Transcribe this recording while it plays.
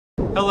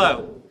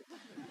Hello,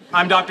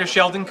 I'm Dr.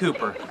 Sheldon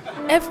Cooper.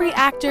 Every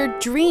actor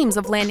dreams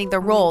of landing the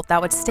role that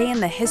would stay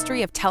in the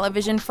history of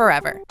television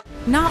forever.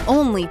 Not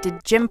only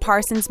did Jim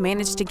Parsons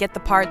manage to get the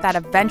part that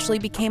eventually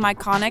became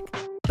iconic,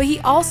 but he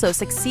also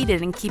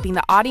succeeded in keeping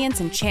the audience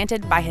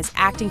enchanted by his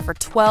acting for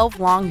 12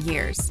 long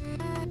years.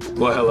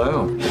 Well,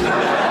 hello.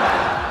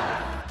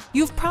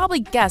 You've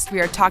probably guessed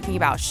we are talking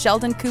about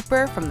Sheldon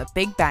Cooper from The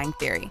Big Bang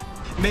Theory.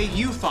 May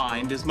you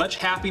find as much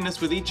happiness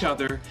with each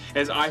other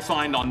as I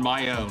find on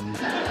my own.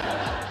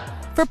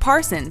 For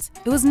Parsons,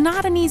 it was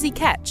not an easy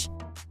catch.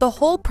 The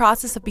whole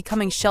process of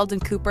becoming Sheldon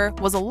Cooper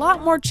was a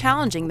lot more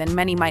challenging than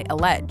many might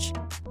allege.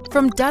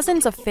 From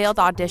dozens of failed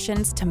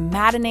auditions to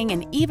maddening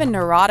and even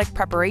neurotic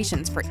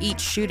preparations for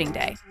each shooting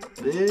day.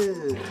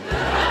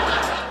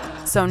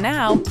 So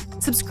now,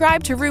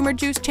 subscribe to Rumour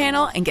Juice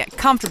channel and get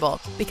comfortable,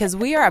 because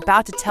we are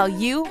about to tell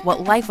you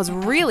what life was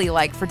really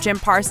like for Jim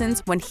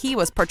Parsons when he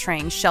was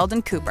portraying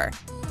Sheldon Cooper.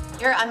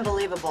 You're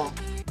unbelievable.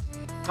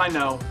 I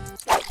know.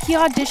 He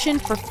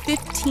auditioned for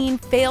 15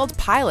 failed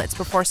pilots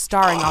before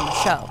starring on the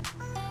show.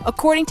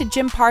 According to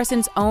Jim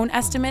Parsons' own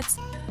estimates,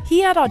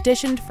 he had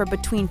auditioned for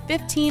between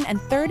 15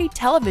 and 30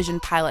 television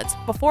pilots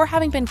before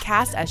having been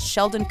cast as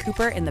Sheldon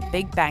Cooper in The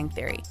Big Bang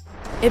Theory.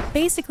 It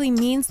basically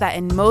means that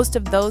in most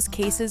of those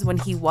cases when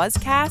he was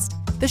cast,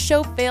 the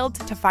show failed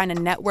to find a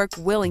network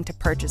willing to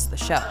purchase the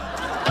show.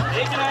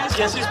 Hey guys,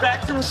 guess who's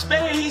back from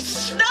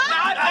space?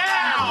 Not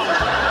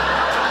now!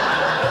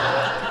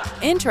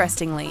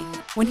 Interestingly,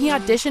 when he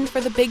auditioned for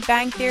The Big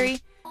Bang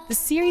Theory, the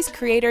series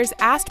creators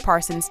asked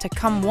Parsons to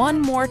come one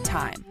more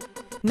time.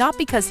 Not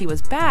because he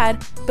was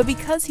bad, but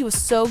because he was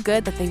so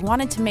good that they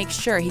wanted to make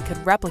sure he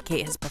could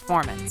replicate his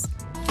performance.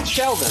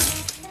 Sheldon,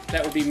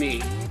 that would be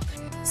me.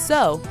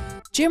 So,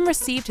 Jim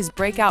received his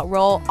breakout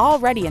role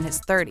already in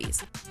his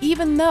 30s,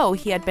 even though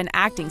he had been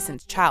acting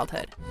since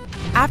childhood.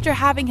 After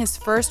having his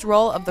first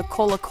role of the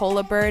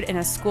Cola bird in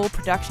a school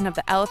production of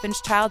The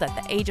Elephant's Child at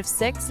the age of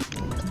 6,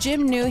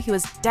 Jim knew he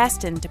was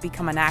destined to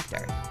become an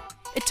actor.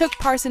 It took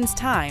Parsons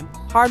time,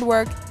 hard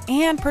work,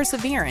 and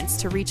perseverance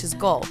to reach his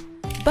goal,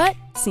 but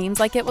seems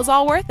like it was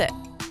all worth it.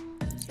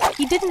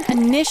 He didn't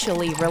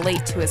initially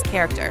relate to his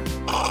character.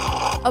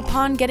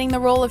 Upon getting the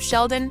role of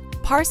Sheldon,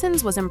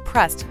 Parsons was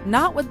impressed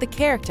not with the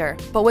character,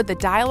 but with the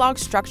dialogue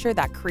structure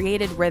that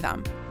created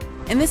rhythm.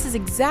 And this is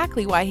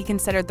exactly why he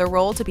considered the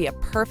role to be a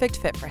perfect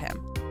fit for him.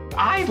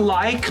 I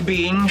like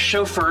being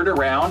chauffeured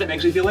around. It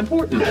makes me feel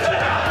important.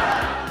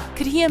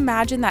 Could he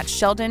imagine that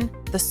Sheldon,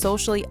 the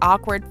socially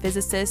awkward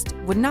physicist,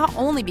 would not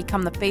only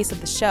become the face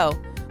of the show,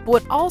 but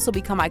would also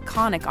become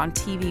iconic on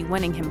TV,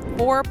 winning him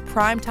 4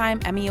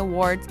 Primetime Emmy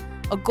Awards,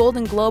 a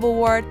Golden Globe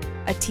Award,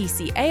 a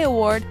TCA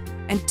Award,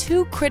 and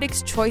 2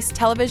 Critics' Choice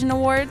Television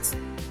Awards?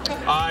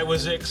 I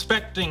was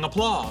expecting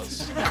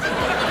applause.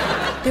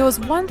 There was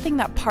one thing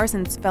that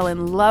Parsons fell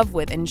in love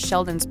with in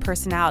Sheldon's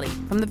personality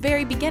from the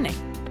very beginning,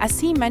 as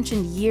he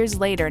mentioned years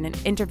later in an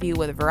interview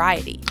with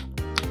Variety.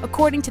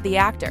 According to the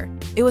actor,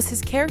 it was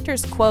his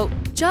character's, quote,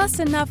 just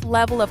enough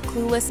level of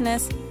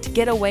cluelessness to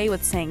get away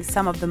with saying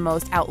some of the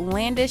most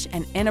outlandish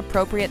and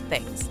inappropriate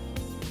things.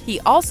 He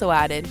also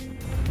added,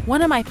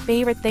 one of my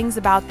favorite things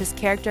about this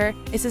character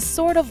is his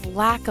sort of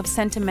lack of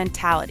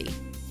sentimentality.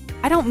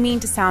 I don't mean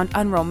to sound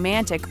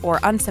unromantic or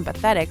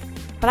unsympathetic,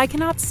 but I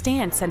cannot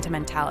stand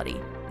sentimentality,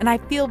 and I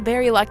feel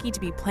very lucky to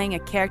be playing a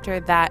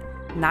character that,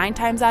 9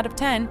 times out of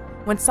 10,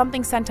 when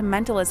something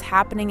sentimental is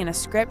happening in a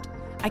script,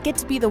 I get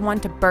to be the one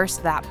to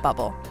burst that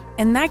bubble.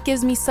 And that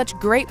gives me such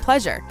great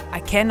pleasure, I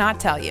cannot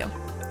tell you.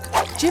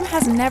 Jim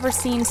has never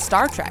seen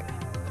Star Trek.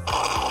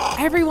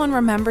 Everyone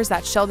remembers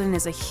that Sheldon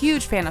is a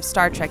huge fan of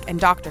Star Trek and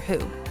Doctor Who.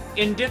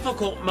 In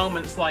difficult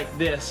moments like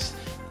this,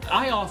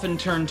 I often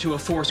turn to a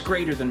force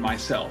greater than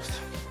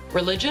myself.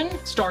 Religion?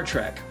 Star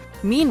Trek.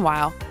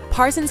 Meanwhile,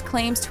 Parsons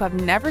claims to have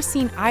never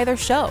seen either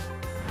show.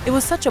 It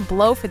was such a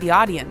blow for the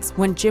audience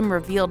when Jim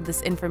revealed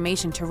this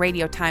information to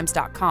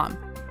RadioTimes.com.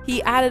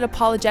 He added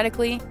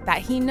apologetically that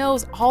he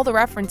knows all the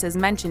references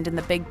mentioned in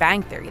The Big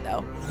Bang Theory,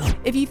 though.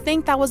 If you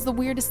think that was the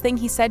weirdest thing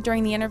he said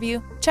during the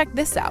interview, check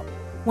this out.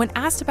 When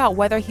asked about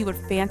whether he would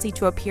fancy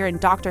to appear in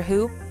Doctor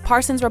Who,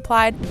 Parsons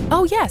replied,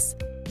 "Oh yes,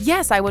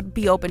 yes, I would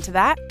be open to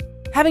that.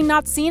 Having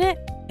not seen it,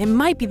 it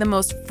might be the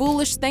most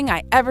foolish thing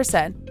I ever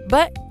said,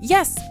 but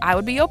yes, I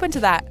would be open to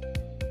that."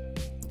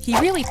 He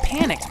really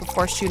panicked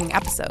before shooting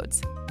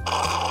episodes.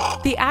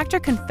 The actor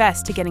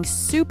confessed to getting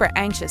super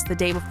anxious the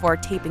day before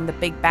taping The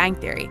Big Bang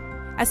Theory,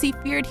 as he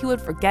feared he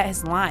would forget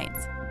his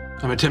lines.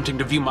 I'm attempting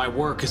to view my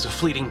work as a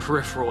fleeting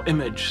peripheral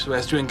image so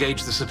as to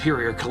engage the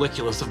superior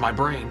colliculus of my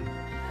brain.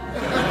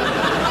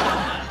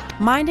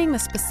 Minding the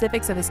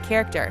specifics of his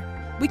character,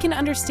 we can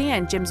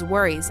understand Jim's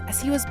worries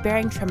as he was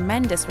bearing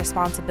tremendous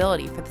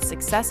responsibility for the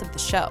success of the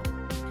show.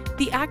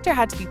 The actor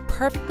had to be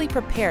perfectly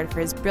prepared for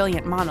his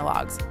brilliant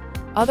monologues,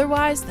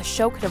 otherwise the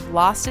show could have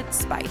lost its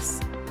spice.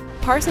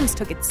 Parsons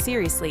took it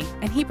seriously,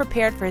 and he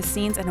prepared for his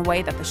scenes in a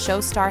way that the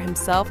show star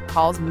himself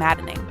calls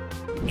maddening.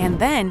 And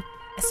then,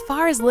 as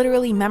far as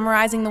literally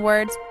memorizing the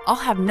words, I'll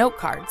have note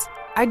cards.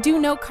 I do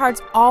note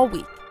cards all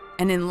week,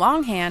 and in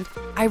longhand,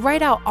 I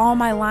write out all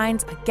my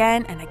lines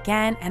again and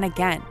again and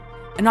again.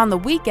 And on the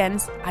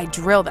weekends, I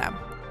drill them.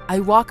 I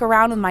walk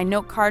around with my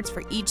note cards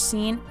for each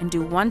scene and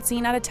do one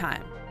scene at a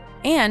time.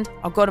 And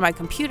I'll go to my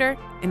computer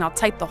and I'll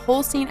type the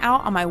whole scene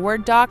out on my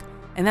Word doc,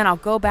 and then I'll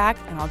go back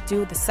and I'll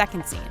do the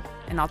second scene,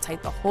 and I'll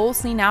type the whole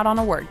scene out on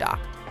a Word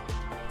doc.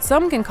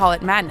 Some can call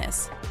it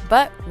madness,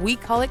 but we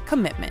call it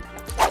commitment.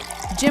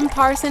 Jim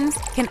Parsons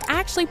can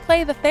actually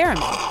play the theremin.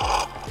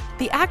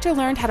 The actor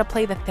learned how to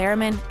play the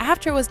theremin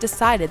after it was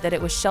decided that it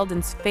was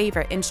Sheldon's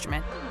favorite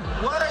instrument.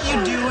 What are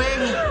you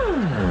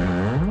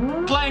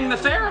doing? Playing the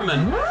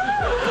theremin.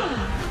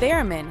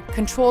 Theremin,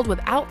 controlled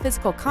without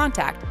physical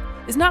contact,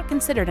 is not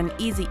considered an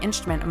easy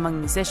instrument among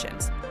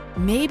musicians.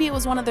 Maybe it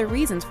was one of the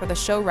reasons for the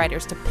show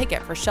writers to pick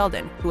it for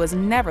Sheldon, who was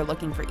never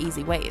looking for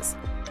easy ways.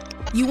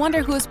 You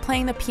wonder who is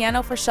playing the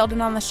piano for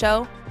Sheldon on the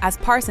show, as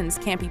Parsons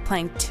can't be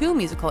playing two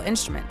musical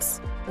instruments,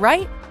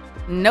 right?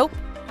 Nope.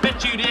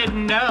 Bet you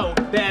didn't know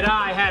that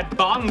I had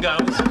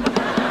bongos.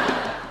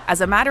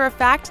 As a matter of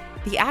fact,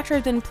 the actor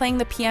has been playing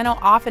the piano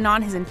off and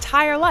on his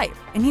entire life,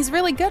 and he's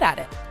really good at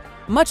it.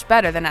 Much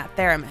better than at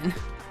theremin.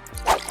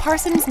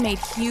 Parsons made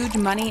huge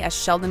money as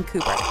Sheldon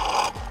Cooper.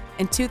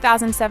 In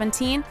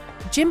 2017,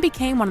 Jim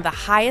became one of the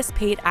highest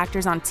paid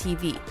actors on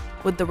TV,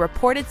 with the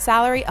reported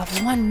salary of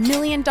 $1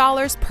 million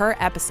per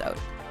episode.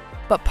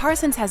 But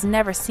Parsons has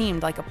never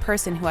seemed like a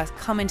person who has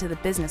come into the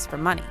business for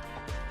money.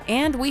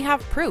 And we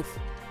have proof.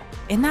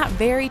 In that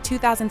very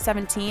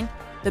 2017,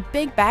 the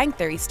Big Bang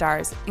Theory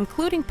stars,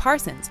 including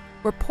Parsons,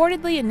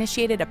 reportedly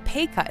initiated a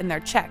pay cut in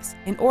their checks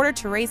in order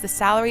to raise the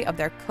salary of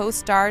their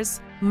co-stars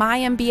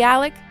Mayim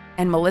Bialik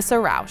and Melissa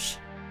Rauch,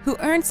 who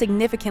earned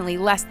significantly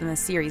less than the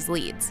series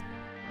leads.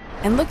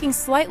 And looking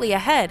slightly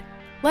ahead,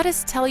 let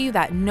us tell you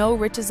that no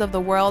riches of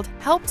the world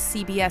helped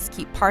CBS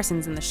keep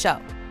Parsons in the show.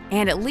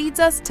 And it leads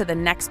us to the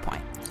next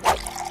point.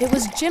 It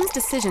was Jim's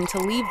decision to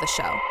leave the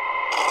show.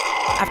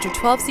 After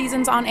 12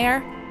 seasons on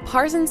air,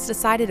 Parsons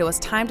decided it was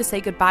time to say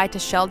goodbye to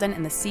Sheldon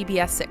in the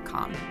CBS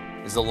sitcom.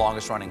 It's the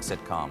longest-running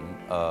sitcom,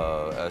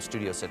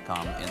 studio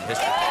sitcom in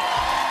history.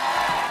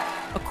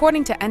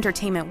 According to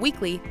Entertainment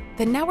Weekly,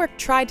 the network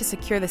tried to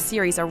secure the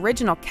series'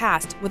 original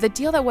cast with a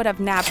deal that would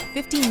have nabbed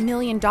 $50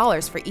 million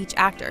for each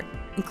actor,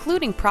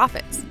 including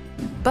profits.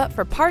 But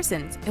for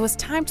Parsons, it was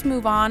time to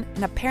move on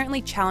and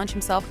apparently challenge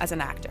himself as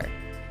an actor.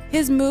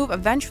 His move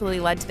eventually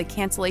led to the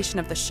cancellation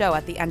of the show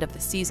at the end of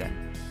the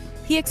season.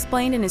 He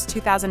explained in his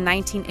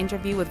 2019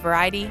 interview with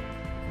Variety,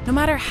 "No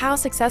matter how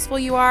successful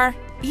you are,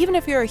 even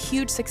if you're a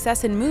huge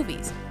success in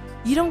movies,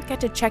 you don't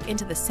get to check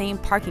into the same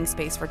parking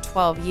space for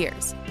 12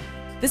 years.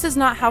 This is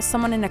not how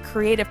someone in a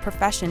creative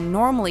profession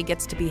normally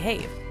gets to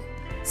behave."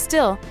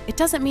 Still, it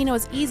doesn't mean it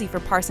was easy for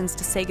Parsons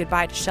to say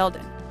goodbye to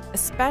Sheldon,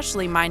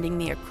 especially minding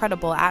the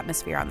incredible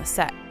atmosphere on the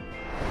set.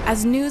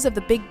 As news of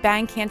the Big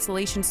Bang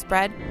cancellation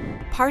spread,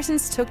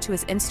 Parsons took to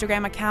his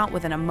Instagram account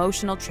with an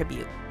emotional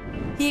tribute.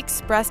 He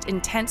expressed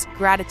intense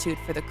gratitude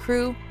for the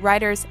crew,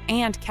 writers,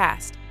 and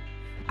cast.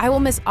 "I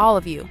will miss all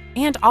of you,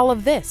 and all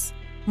of this,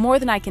 more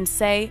than I can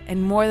say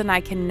and more than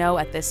I can know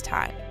at this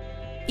time."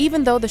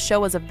 Even though the show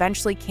was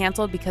eventually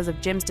canceled because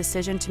of Jim's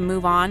decision to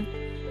move on,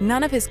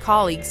 none of his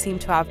colleagues seemed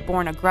to have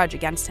borne a grudge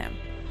against him.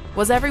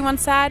 Was everyone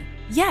sad?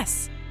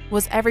 Yes.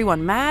 Was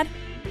everyone mad?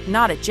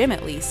 Not at Jim,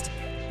 at least.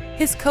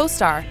 His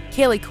co-star,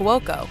 Kaylee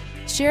Cuoco,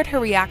 shared her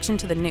reaction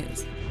to the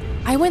news.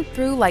 "I went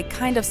through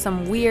kind of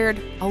some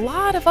weird, a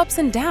lot of ups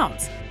and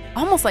downs,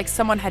 almost like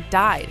someone had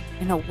died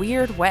in a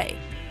weird way.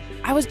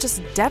 I was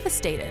just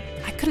devastated.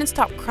 I couldn't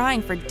stop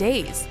crying for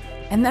days,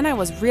 and then I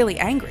was really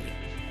angry."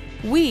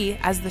 We,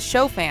 as the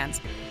show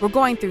fans, were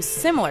going through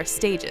similar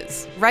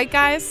stages, right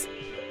guys?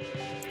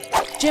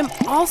 Jim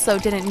also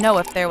didn't know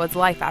if there was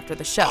life after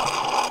the show.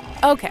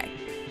 Okay,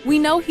 we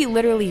know he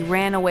literally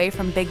ran away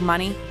from big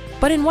money,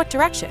 but in what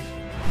direction?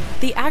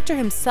 The actor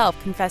himself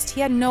confessed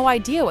he had no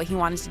idea what he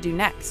wanted to do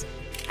next,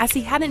 as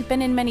he hadn't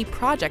been in many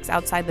projects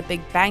outside the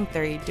Big Bang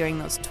Theory during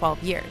those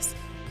 12 years.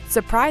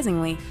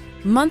 Surprisingly,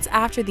 months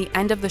after the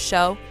end of the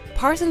show,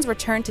 Parsons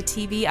returned to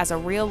TV as a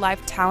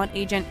real-life talent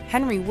agent,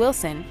 Henry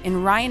Wilson,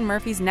 in Ryan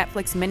Murphy's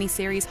Netflix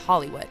miniseries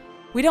Hollywood.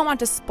 We don't want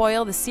to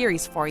spoil the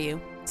series for you,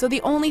 so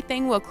the only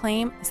thing we'll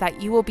claim is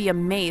that you will be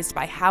amazed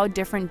by how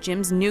different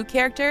Jim's new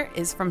character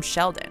is from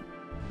Sheldon.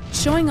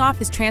 Showing off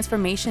his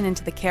transformation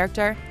into the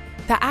character,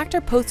 the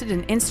actor posted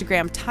an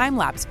Instagram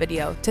time-lapse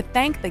video to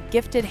thank the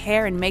gifted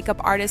hair and makeup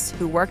artists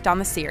who worked on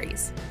the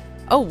series.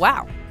 Oh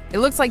wow! It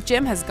looks like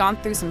Jim has gone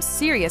through some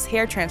serious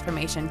hair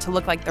transformation to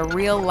look like the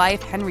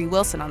real-life Henry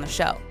Wilson on the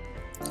show.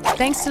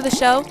 Thanks to the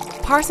show,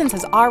 Parsons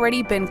has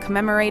already been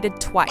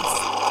commemorated twice.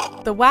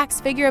 The wax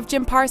figure of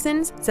Jim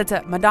Parsons sits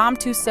at Madame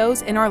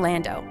Tussauds in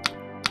Orlando.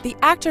 The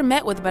actor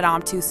met with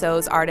Madame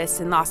Tussauds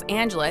artists in Los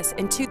Angeles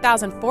in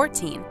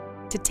 2014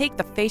 to take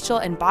the facial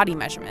and body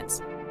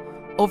measurements.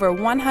 Over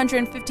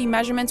 150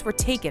 measurements were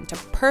taken to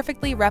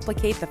perfectly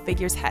replicate the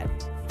figure's head.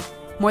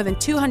 More than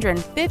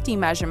 250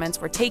 measurements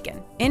were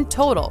taken, in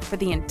total, for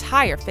the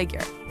entire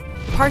figure.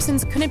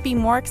 Parsons couldn't be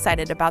more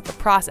excited about the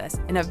process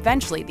and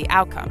eventually the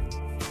outcome.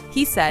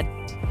 He said,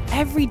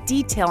 Every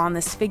detail on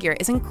this figure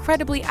is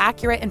incredibly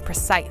accurate and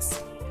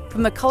precise.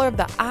 From the color of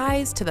the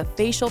eyes to the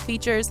facial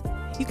features,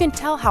 you can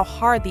tell how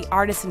hard the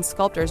artists and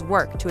sculptors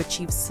work to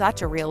achieve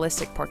such a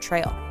realistic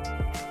portrayal.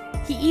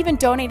 He even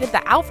donated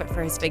the outfit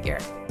for his figure,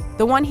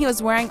 the one he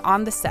was wearing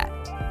on the set.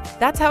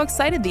 That's how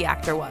excited the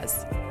actor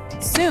was.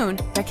 Soon,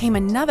 there came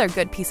another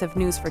good piece of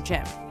news for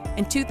Jim.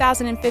 In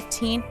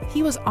 2015,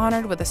 he was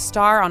honored with a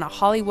star on a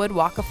Hollywood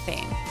Walk of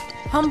Fame.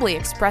 Humbly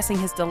expressing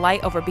his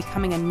delight over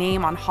becoming a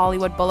name on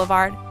Hollywood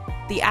Boulevard,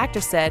 the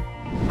actor said,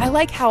 "I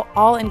like how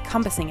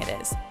all-encompassing it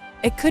is.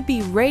 It could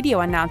be radio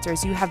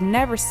announcers you have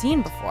never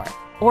seen before,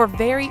 or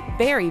very,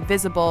 very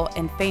visible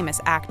and famous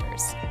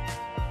actors."